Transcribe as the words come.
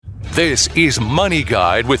This is Money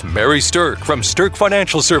Guide with Mary Sterk from Sterk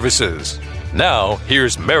Financial Services. Now,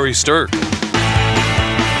 here's Mary Sterk.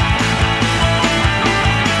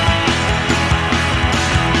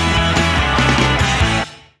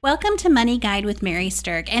 Welcome to Money Guide with Mary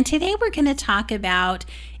Sterk, and today we're going to talk about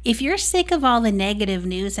if you're sick of all the negative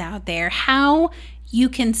news out there, how you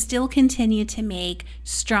can still continue to make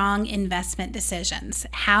strong investment decisions,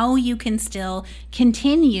 how you can still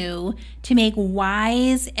continue to make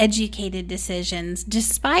wise, educated decisions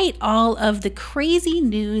despite all of the crazy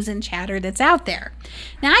news and chatter that's out there.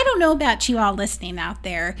 Now, I don't know about you all listening out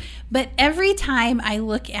there, but every time I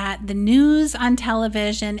look at the news on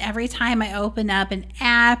television, every time I open up an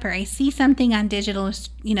app or I see something on digital,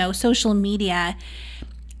 social media,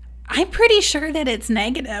 I'm pretty sure that it's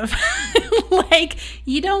negative. Like,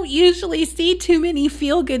 you don't usually see too many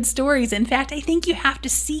feel-good stories. In fact, I think you have to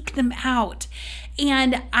seek them out.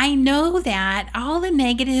 And I know that all the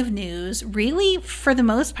negative news really, for the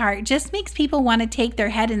most part, just makes people want to take their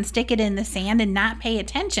head and stick it in the sand and not pay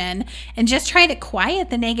attention and just try to quiet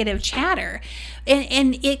the negative chatter.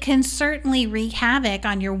 And it can certainly wreak havoc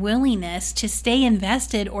on your willingness to stay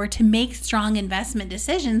invested or to make strong investment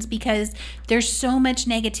decisions because there's so much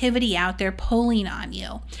negativity out there pulling on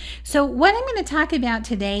you. So what I'm going to talk about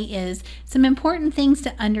today is some important things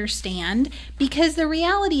to understand, because the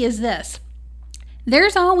reality is this.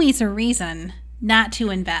 There's always a reason not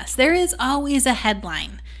to invest. There is always a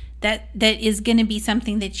headline that is going to be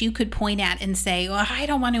something that you could point at and say, well, I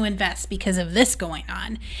don't want to invest because of this going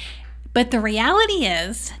on. But the reality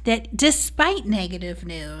is that despite negative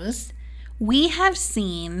news, we have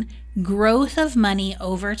seen growth of money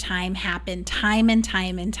over time happen time and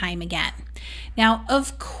time and time again. Now,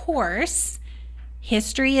 of course,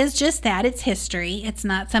 history is just that. It's history. It's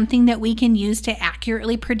not something that we can use to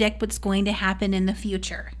accurately predict what's going to happen in the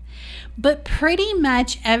future. But pretty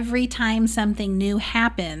much every time something new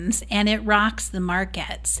happens and it rocks the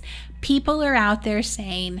markets, people are out there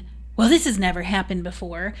saying, well, this has never happened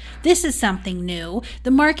before. This is something new.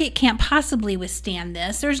 The market can't possibly withstand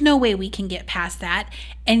this. There's no way we can get past that.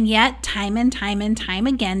 And yet, time and time and time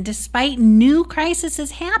again, despite new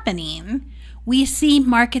crises happening, we see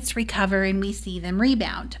markets recover and we see them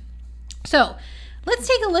rebound. So let's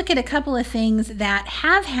take a look at a couple of things that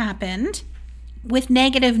have happened with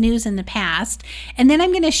negative news in the past. And then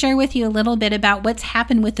I'm going to share with you a little bit about what's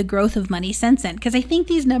happened with the growth of money since then, because I think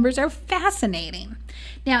these numbers are fascinating.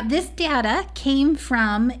 Now, this data came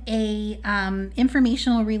from a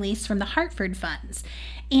informational release from the Hartford Funds.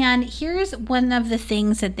 And here's one of the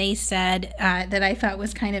things that they said that I thought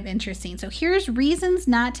was kind of interesting. So here's reasons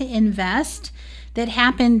not to invest that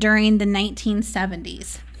happened during the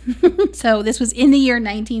 1970s. So this was in the year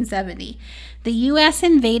 1970. The U.S.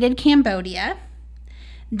 invaded Cambodia.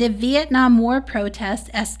 The Vietnam War protests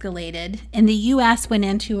escalated, and the U.S. went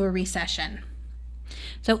into a recession.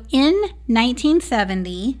 So in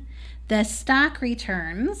 1970, the stock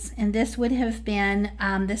returns, and this would have been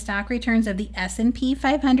the stock returns of the S&P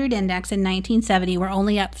 500 index in 1970 were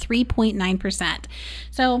only up 3.9%.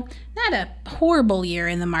 So not a horrible year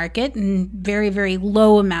in the market and very, very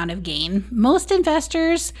low amount of gain. Most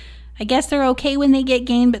investors, I guess they're okay when they get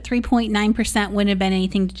gain, but 3.9% wouldn't have been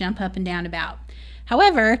anything to jump up and down about.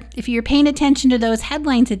 However, if you're paying attention to those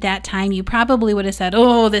headlines at that time, you probably would have said,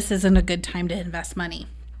 oh, this isn't a good time to invest money.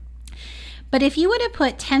 But if you would have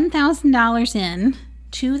put $10,000 in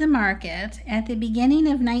to the market at the beginning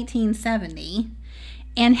of 1970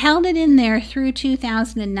 and held it in there through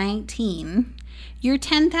 2019, your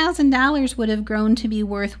 $10,000 would have grown to be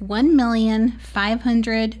worth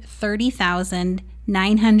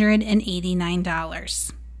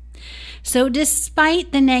 $1,530,989. So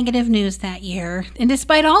despite the negative news that year, and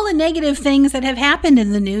despite all the negative things that have happened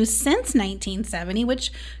in the news since 1970,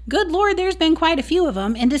 which, good Lord, there's been quite a few of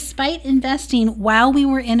them, and despite investing while we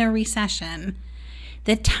were in a recession,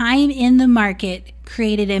 the time in the market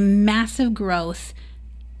created a massive growth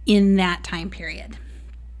in that time period.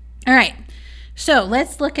 All right, so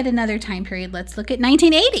let's look at another time period. Let's look at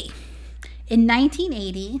 1980. In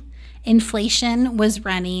 1980, inflation was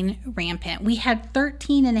running rampant. We had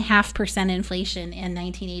 13.5% inflation in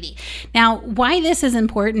 1980. Now, why this is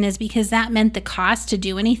important is because that meant the cost to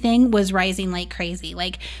do anything was rising like crazy.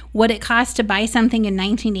 Like what it cost to buy something in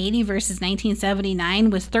 1980 versus 1979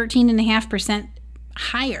 was 13.5%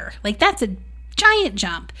 higher. Like that's a giant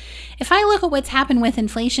jump. If I look at what's happened with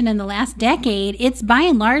inflation in the last decade, it's by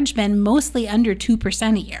and large been mostly under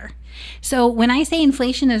 2% a year. So when I say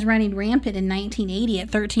inflation is running rampant in 1980 at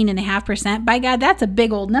 13.5%, by God, that's a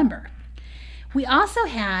big old number. We also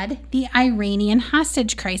had the Iranian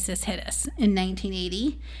hostage crisis hit us in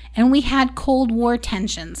 1980, and we had Cold War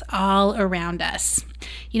tensions all around us.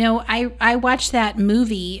 You know, I watched that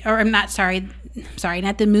movie, or I'm not sorry,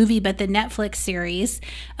 not the movie, but the Netflix series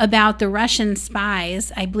about the Russian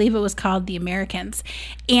spies. I believe it was called The Americans.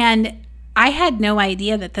 And I had no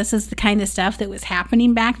idea that this is the kind of stuff that was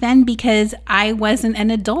happening back then because I wasn't an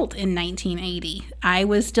adult in 1980. I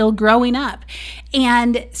was still growing up.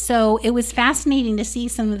 And so it was fascinating to see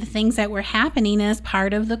some of the things that were happening as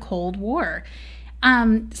part of the Cold War.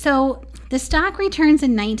 So the stock returns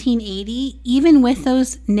in 1980, even with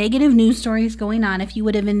those negative news stories going on, if you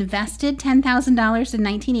would have invested $10,000 in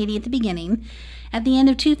 1980 at the beginning, at the end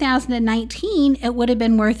of 2019, it would have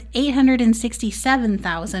been worth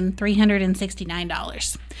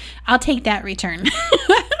 $867,369. I'll take that return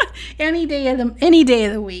any day of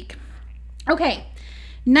the week. Okay,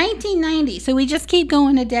 1990. So we just keep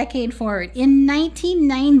going a decade forward. In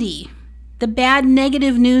 1990, the bad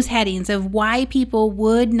negative news headings of why people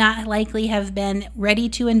would not likely have been ready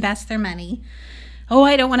to invest their money. Oh,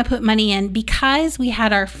 I don't want to put money in because we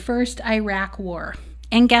had our first Iraq war.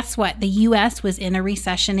 And guess what? The U.S. was in a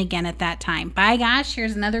recession again at that time. By gosh,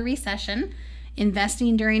 here's another recession,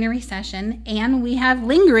 investing during a recession, and we have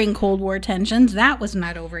lingering Cold War tensions. That was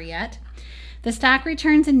not over yet. The stock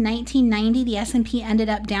returns in 1990. The S&P ended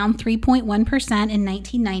up down 3.1% in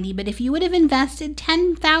 1990. But if you would have invested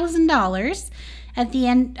 $10,000 at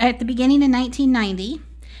the beginning of 1990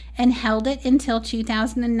 and held it until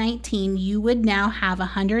 2019, you would now have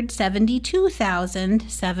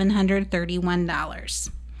 $172,731.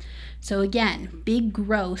 So again, big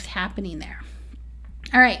growth happening there.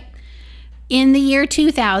 All right. In the year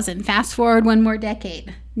 2000, fast forward one more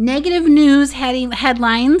decade, negative news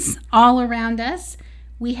headlines all around us.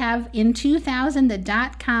 We have in 2000, the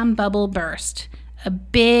dot-com bubble burst, a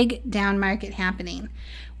big down market happening.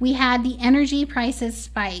 We had the energy prices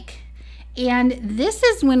spike. And this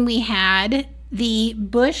is when we had the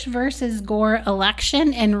Bush versus Gore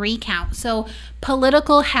election and recount. So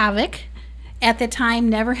political havoc at the time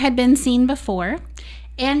never had been seen before.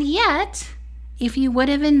 And yet, if you would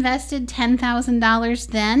have invested $10,000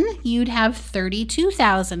 then, you'd have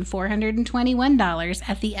 $32,421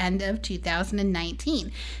 at the end of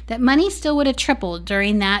 2019. That money still would have tripled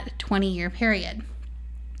during that 20-year period.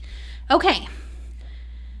 Okay,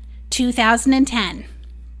 2010.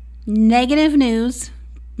 Negative news,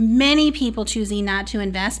 many people choosing not to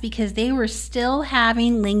invest because they were still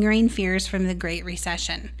having lingering fears from the Great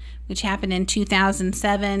Recession, which happened in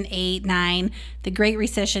 2007, 8, 9, the Great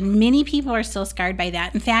Recession. Many people are still scarred by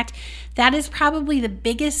that. In fact, that is probably the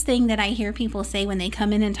biggest thing that I hear people say when they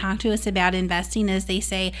come in and talk to us about investing is they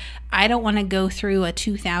say, I don't want to go through a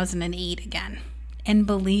 2008 again. And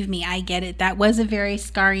believe me, I get it. That was a very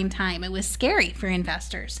scarring time. It was scary for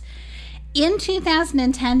investors. In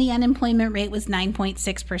 2010, the unemployment rate was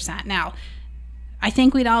 9.6%. Now, I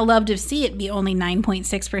think we'd all love to see it be only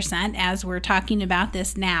 9.6% as we're talking about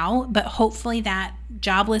this now, but hopefully that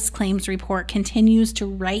jobless claims report continues to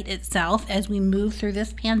right itself as we move through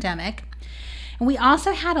this pandemic. And we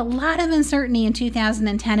also had a lot of uncertainty in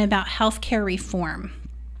 2010 about healthcare reform.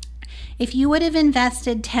 If you would have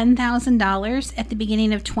invested $10,000 at the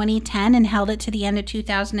beginning of 2010 and held it to the end of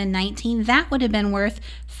 2019, that would have been worth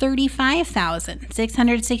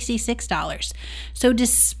 $35,666. So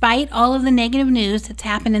despite all of the negative news that's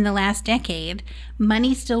happened in the last decade,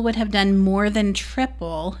 money still would have done more than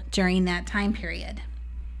triple during that time period.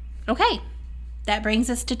 Okay, that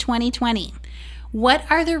brings us to 2020. What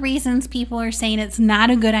are the reasons people are saying it's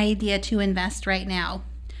not a good idea to invest right now?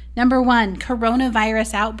 Number one,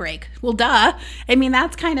 coronavirus outbreak. Well, duh. I mean,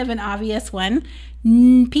 that's kind of an obvious one.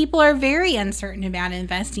 People are very uncertain about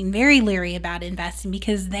investing, very leery about investing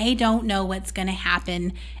because they don't know what's going to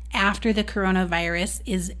happen after the coronavirus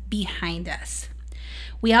is behind us.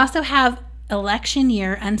 We also have election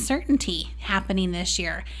year uncertainty happening this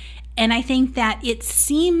year. And I think that it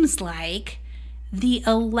seems like the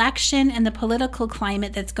election and the political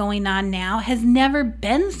climate that's going on now has never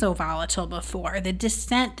been so volatile before. The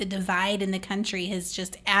dissent, the divide in the country is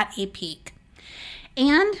just at a peak.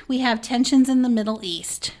 And we have tensions in the Middle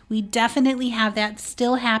East. We definitely have that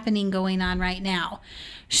still happening going on right now.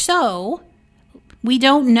 So we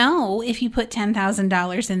don't know if you put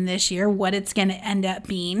 $10,000 in this year, what it's going to end up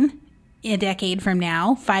being a decade from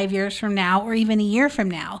now, 5 years from now, or even a year from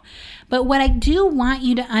now. But what I do want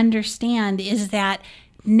you to understand is that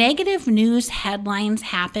negative news headlines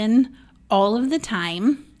happen all of the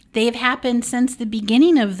time. They've happened since the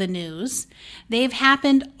beginning of the news. They've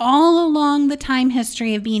happened all along the time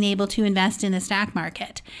history of being able to invest in the stock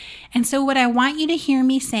market. And so what I want you to hear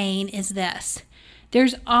me saying is this.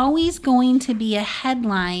 There's always going to be a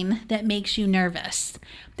headline that makes you nervous.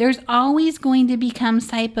 There's always going to become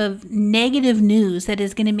type of negative news that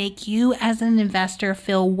is going to make you as an investor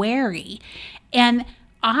feel wary. And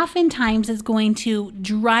oftentimes it's going to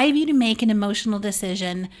drive you to make an emotional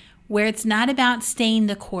decision where it's not about staying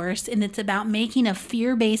the course and it's about making a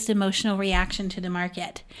fear-based emotional reaction to the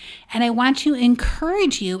market. And I want to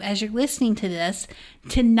encourage you as you're listening to this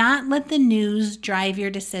to not let the news drive your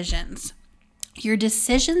decisions. Your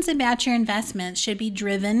decisions about your investments should be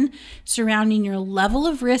driven surrounding your level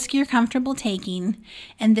of risk you're comfortable taking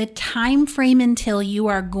and the time frame until you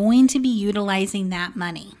are going to be utilizing that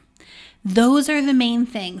money. Those are the main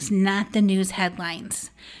things, not the news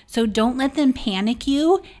headlines. So don't let them panic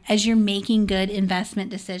you as you're making good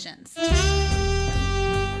investment decisions.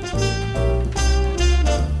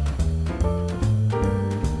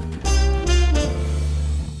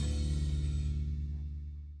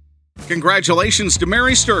 Congratulations to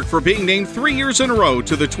Mary Sterk for being named 3 years in a row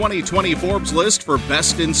to the 2020 Forbes list for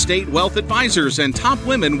Best in State Wealth Advisors and Top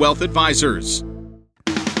Women Wealth Advisors.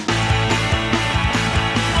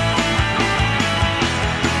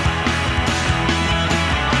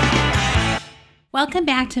 Welcome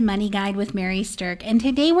back to Money Guide with Mary Sterk. And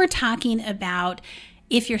today we're talking about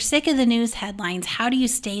if you're sick of the news headlines, how do you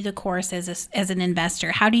stay the course as an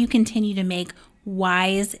investor? How do you continue to make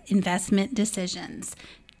wise investment decisions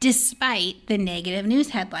despite the negative news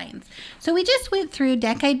headlines? So we just went through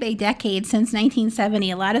decade by decade since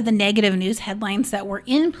 1970, a lot of the negative news headlines that were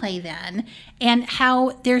in play then, and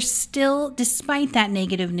how there's still, despite that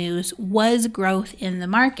negative news, was growth in the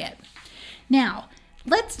market. Now,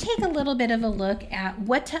 let's take a little bit of a look at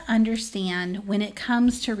what to understand when it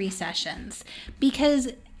comes to recessions,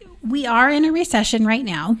 because we are in a recession right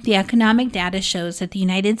now. The economic data shows that the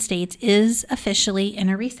United States is officially in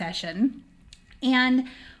a recession. And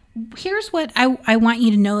here's what I want you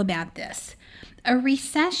to know about this. A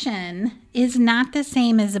recession is not the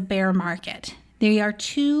same as a bear market. They are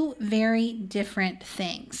two very different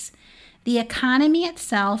things. The economy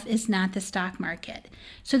itself is not the stock market.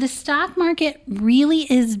 So the stock market really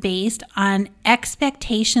is based on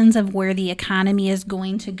expectations of where the economy is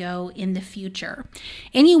going to go in the future.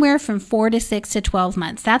 Anywhere from 4 to 6 to 12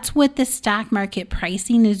 months. That's what the stock market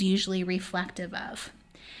pricing is usually reflective of.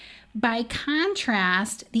 By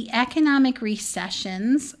contrast, the economic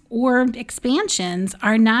recessions or expansions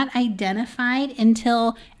are not identified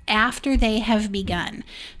until after they have begun.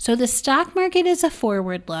 So the stock market is a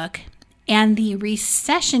forward look, and the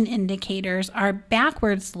recession indicators are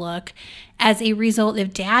backwards look as a result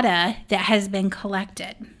of data that has been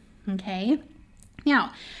collected. Okay?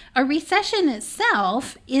 Now, a recession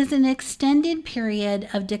itself is an extended period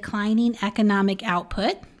of declining economic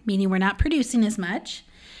output, meaning we're not producing as much,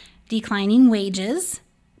 declining wages,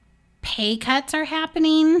 pay cuts are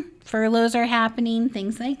happening, furloughs are happening,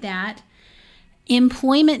 things like that.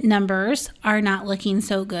 Employment numbers are not looking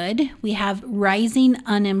so good. We have rising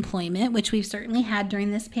unemployment, which we've certainly had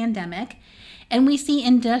during this pandemic, and we see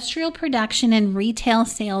industrial production and retail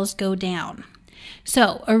sales go down.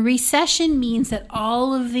 So a recession means that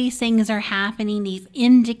all of these things are happening. These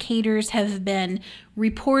indicators have been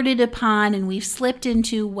reported upon, and we've slipped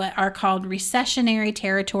into what are called recessionary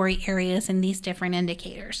territory areas in these different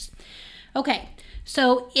indicators. Okay,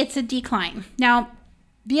 so it's a decline. Now,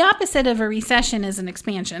 the opposite of a recession is an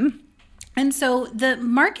expansion. And so the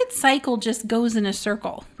market cycle just goes in a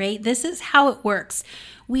circle, right? This is how it works.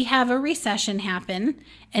 We have a recession happen,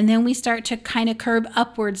 and then we start to kind of curve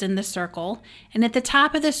upwards in the circle. And at the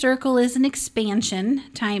top of the circle is an expansion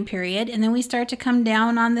time period, and then we start to come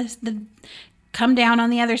down on come down on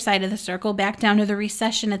the other side of the circle, back down to the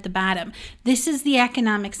recession at the bottom. This is the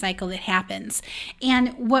economic cycle that happens.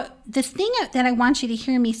 And what the thing that I want you to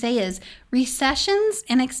hear me say is recessions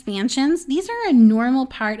and expansions, these are a normal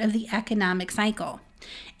part of the economic cycle.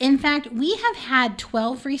 In fact, we have had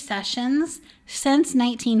 12 recessions since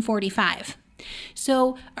 1945.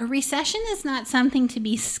 So a recession is not something to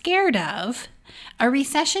be scared of. A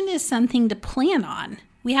recession is something to plan on.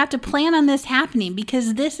 We have to plan on this happening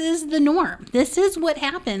because this is the norm. This is what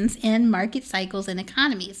happens in market cycles and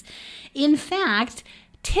economies. In fact,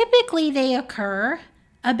 typically they occur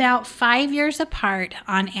about 5 years apart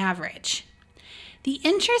on average. The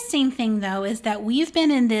interesting thing, though, is that we've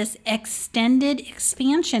been in this extended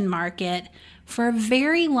expansion market for a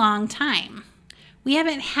very long time. we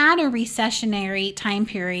haven't had a recessionary time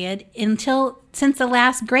period since the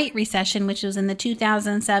last Great Recession, which was in the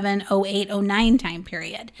 2007, 08, 09 time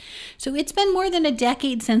period. So it's been more than a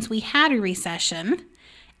decade since we had a recession,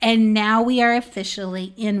 and now we are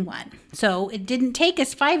officially in one. So it didn't take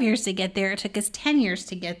us 5 years to get there. It took us 10 years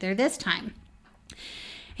to get there this time.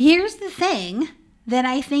 Here's the thing that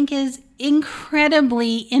I think is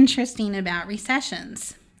incredibly interesting about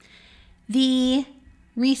recessions. The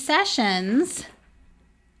recessions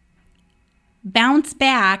bounce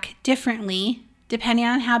back differently depending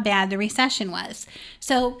on how bad the recession was.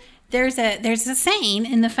 So there's a saying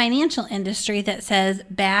in the financial industry that says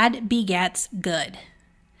bad begets good.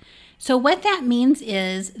 So what that means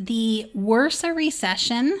is the worse a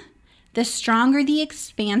recession, the stronger the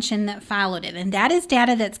expansion that followed it. And that is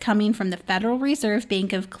data that's coming from the Federal Reserve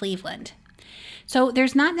Bank of Cleveland. So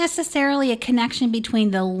there's not necessarily a connection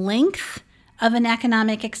between the length of an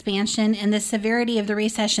economic expansion and the severity of the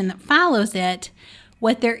recession that follows it.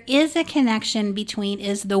 What there is a connection between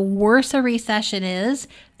is the worse a recession is,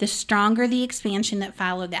 the stronger the expansion that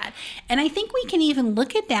followed that. And I think we can even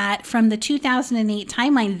look at that from the 2008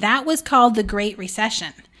 timeline. That was called the Great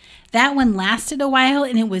Recession. That one lasted a while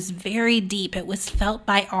and it was very deep. It was felt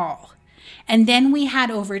by all. And then we had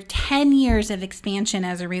over 10 years of expansion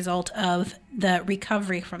as a result of the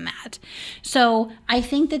recovery from that. So I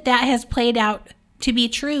think that has played out to be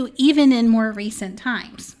true even in more recent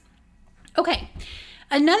times. Okay,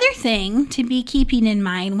 another thing to be keeping in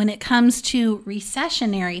mind when it comes to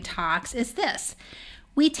recessionary talks is this.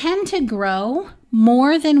 We tend to grow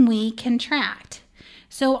more than we contract.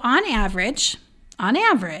 So on average,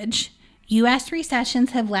 U.S.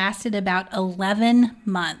 recessions have lasted about 11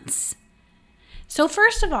 months. So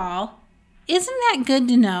first of all, isn't that good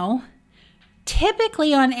to know?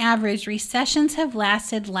 Typically, on average, recessions have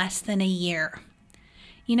lasted less than a year.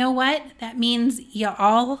 You know what? That means you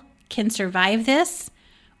all can survive this.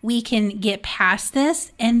 We can get past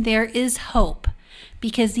this, and there is hope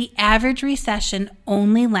because the average recession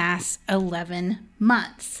only lasts 11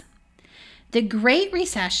 months. The Great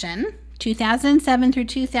Recession, 2007 through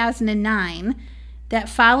 2009, that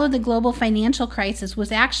followed the global financial crisis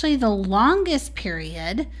was actually the longest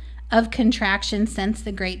period of contraction since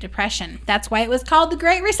the Great Depression. That's why it was called the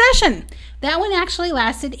Great Recession. That one actually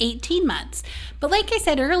lasted 18 months. But like I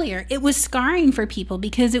said earlier, it was scarring for people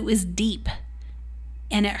because it was deep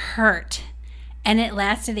and it hurt and it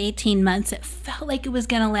lasted 18 months. It felt like it was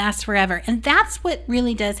going to last forever. And that's what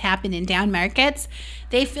really does happen in down markets.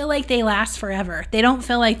 They feel like they last forever. They don't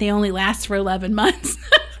feel like they only last for 11 months.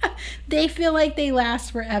 They feel like they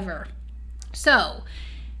last forever. So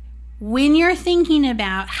when you're thinking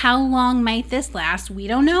about how long might this last, we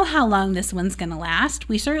don't know how long this one's going to last.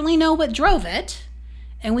 We certainly know what drove it.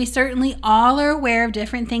 And we certainly all are aware of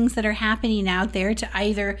different things that are happening out there to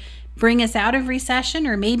either bring us out of recession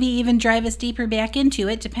or maybe even drive us deeper back into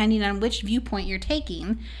it, depending on which viewpoint you're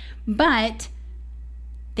taking. But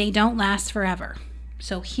they don't last forever.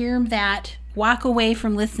 So hear that. Walk away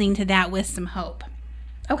from listening to that with some hope.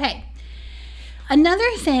 Okay.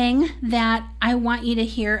 Another thing that I want you to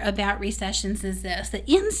hear about recessions is this, that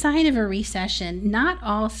inside of a recession, not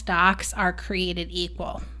all stocks are created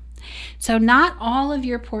equal. So not all of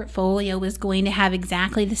your portfolio is going to have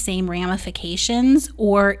exactly the same ramifications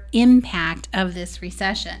or impact of this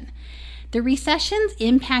recession. The recessions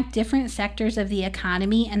impact different sectors of the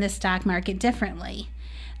economy and the stock market differently.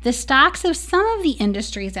 The stocks of some of the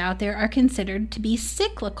industries out there are considered to be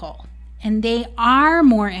cyclical, and they are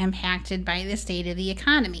more impacted by the state of the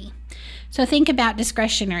economy. So think about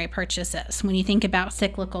discretionary purchases when you think about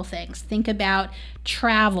cyclical things. Think about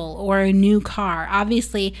travel or a new car.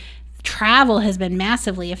 Obviously, travel has been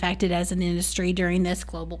massively affected as an industry during this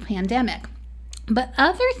global pandemic. But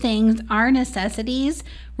other things are necessities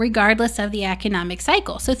regardless of the economic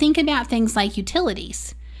cycle. So think about things like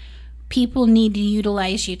utilities. People need to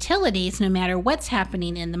utilize utilities no matter what's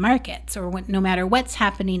happening in the markets or no matter what's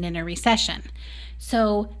happening in a recession.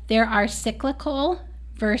 So there are cyclical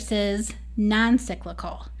versus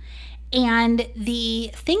non-cyclical. And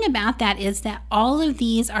the thing about that is that all of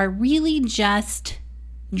these are really just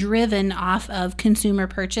driven off of consumer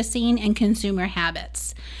purchasing and consumer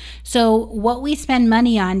habits. So what we spend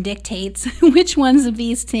money on dictates which ones of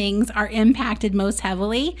these things are impacted most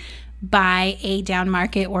heavily by a down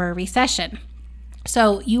market or a recession.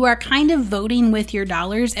 So you are kind of voting with your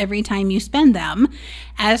dollars every time you spend them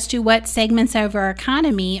as to what segments of our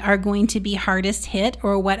economy are going to be hardest hit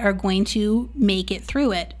or what are going to make it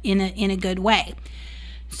through it in a good way.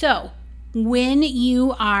 So when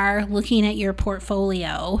you are looking at your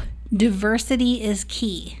portfolio, diversity is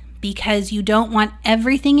key because you don't want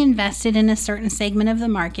everything invested in a certain segment of the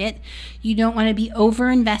market. You don't want to be over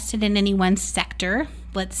invested in any one sector,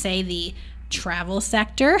 let's say the travel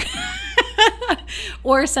sector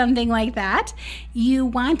or something like that. You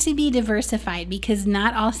want to be diversified because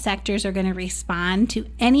not all sectors are going to respond to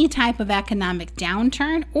any type of economic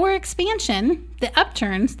downturn or expansion. The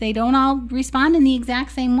upturns, they don't all respond in the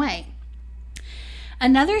exact same way.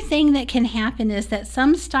 Another thing that can happen is that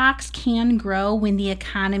some stocks can grow when the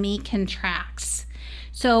economy contracts.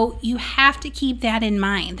 So you have to keep that in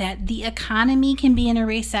mind, that the economy can be in a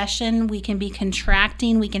recession, we can be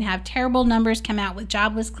contracting, we can have terrible numbers come out with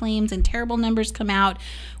jobless claims and terrible numbers come out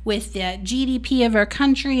with the GDP of our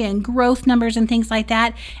country and growth numbers and things like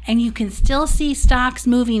that. And you can still see stocks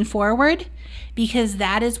moving forward because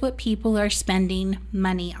that is what people are spending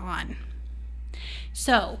money on.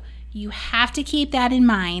 So you have to keep that in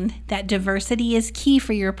mind, that diversity is key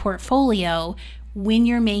for your portfolio when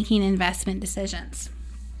you're making investment decisions.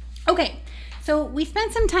 Okay, so we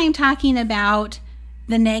spent some time talking about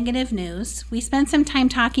the negative news. We spent some time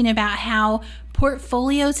talking about how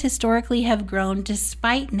portfolios historically have grown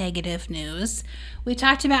despite negative news. We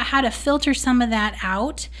talked about how to filter some of that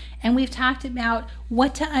out, and we've talked about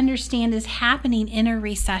what to understand is happening in a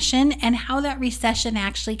recession and how that recession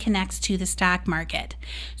actually connects to the stock market.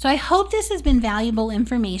 So I hope this has been valuable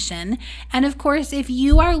information. And of course, if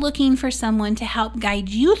you are looking for someone to help guide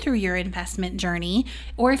you through your investment journey,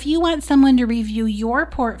 or if you want someone to review your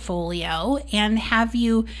portfolio and have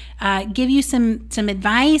you give you some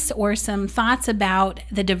advice or some thoughts about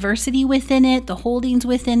the diversity within it, the holdings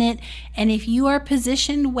within it, and if you are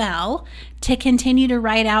positioned well to continue to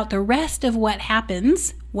ride out the rest of what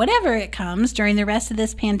happens, whatever it comes during the rest of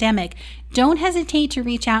this pandemic, don't hesitate to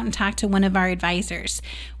reach out and talk to one of our advisors.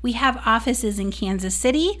 We have offices in Kansas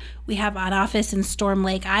City. We have an office in Storm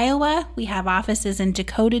Lake, Iowa. We have offices in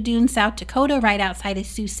Dakota Dunes, South Dakota, right outside of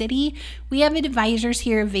Sioux City. We have advisors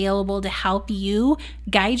here available to help you,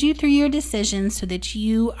 guide you through your decisions so that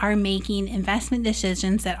you are making investment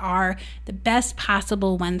decisions that are the best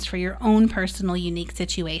possible ones for your own personal unique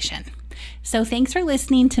situation. So thanks for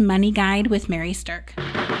listening to Money Guide with Mary Sterk.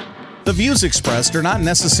 The views expressed are not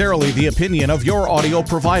necessarily the opinion of your audio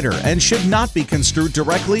provider and should not be construed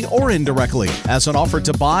directly or indirectly as an offer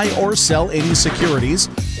to buy or sell any securities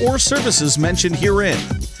or services mentioned herein.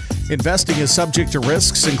 Investing is subject to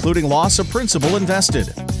risks, including loss of principal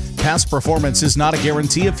invested. Past performance is not a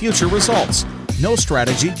guarantee of future results. No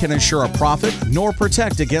strategy can ensure a profit nor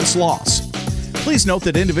protect against loss. Please note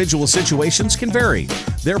that individual situations can vary.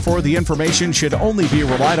 Therefore, the information should only be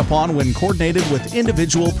relied upon when coordinated with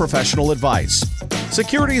individual professional advice.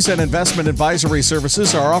 Securities and investment advisory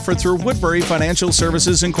services are offered through Woodbury Financial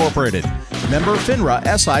Services Incorporated, member FINRA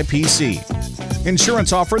SIPC.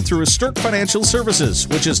 Insurance offered through Sterk Financial Services,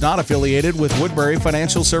 which is not affiliated with Woodbury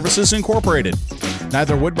Financial Services Incorporated.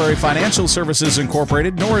 Neither Woodbury Financial Services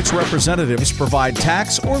Incorporated nor its representatives provide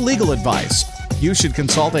tax or legal advice. You should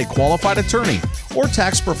consult a qualified attorney or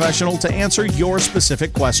tax professional to answer your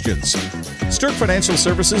specific questions. Sterk Financial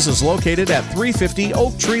Services is located at 350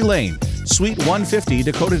 Oak Tree Lane, Suite 150,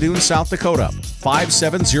 Dakota Dunes, South Dakota,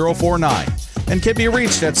 57049, and can be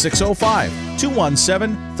reached at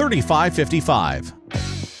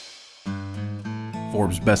 605-217-3555.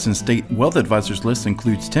 Forbes' Best in State Wealth Advisors list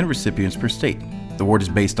includes 10 recipients per state. The award is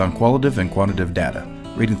based on qualitative and quantitative data,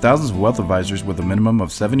 rating thousands of wealth advisors with a minimum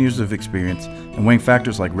of 7 years of experience and weighing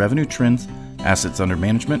factors like revenue trends, assets under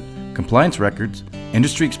management, compliance records,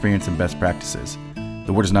 industry experience, and best practices. The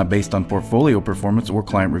award is not based on portfolio performance or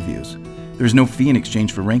client reviews. There is no fee in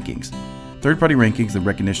exchange for rankings. Third-party rankings and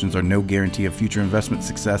recognitions are no guarantee of future investment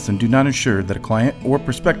success and do not ensure that a client or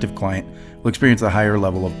prospective client will experience a higher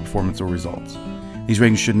level of performance or results. These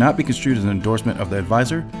ratings should not be construed as an endorsement of the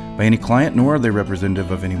advisor by any client, nor are they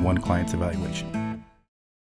representative of any one client's evaluation.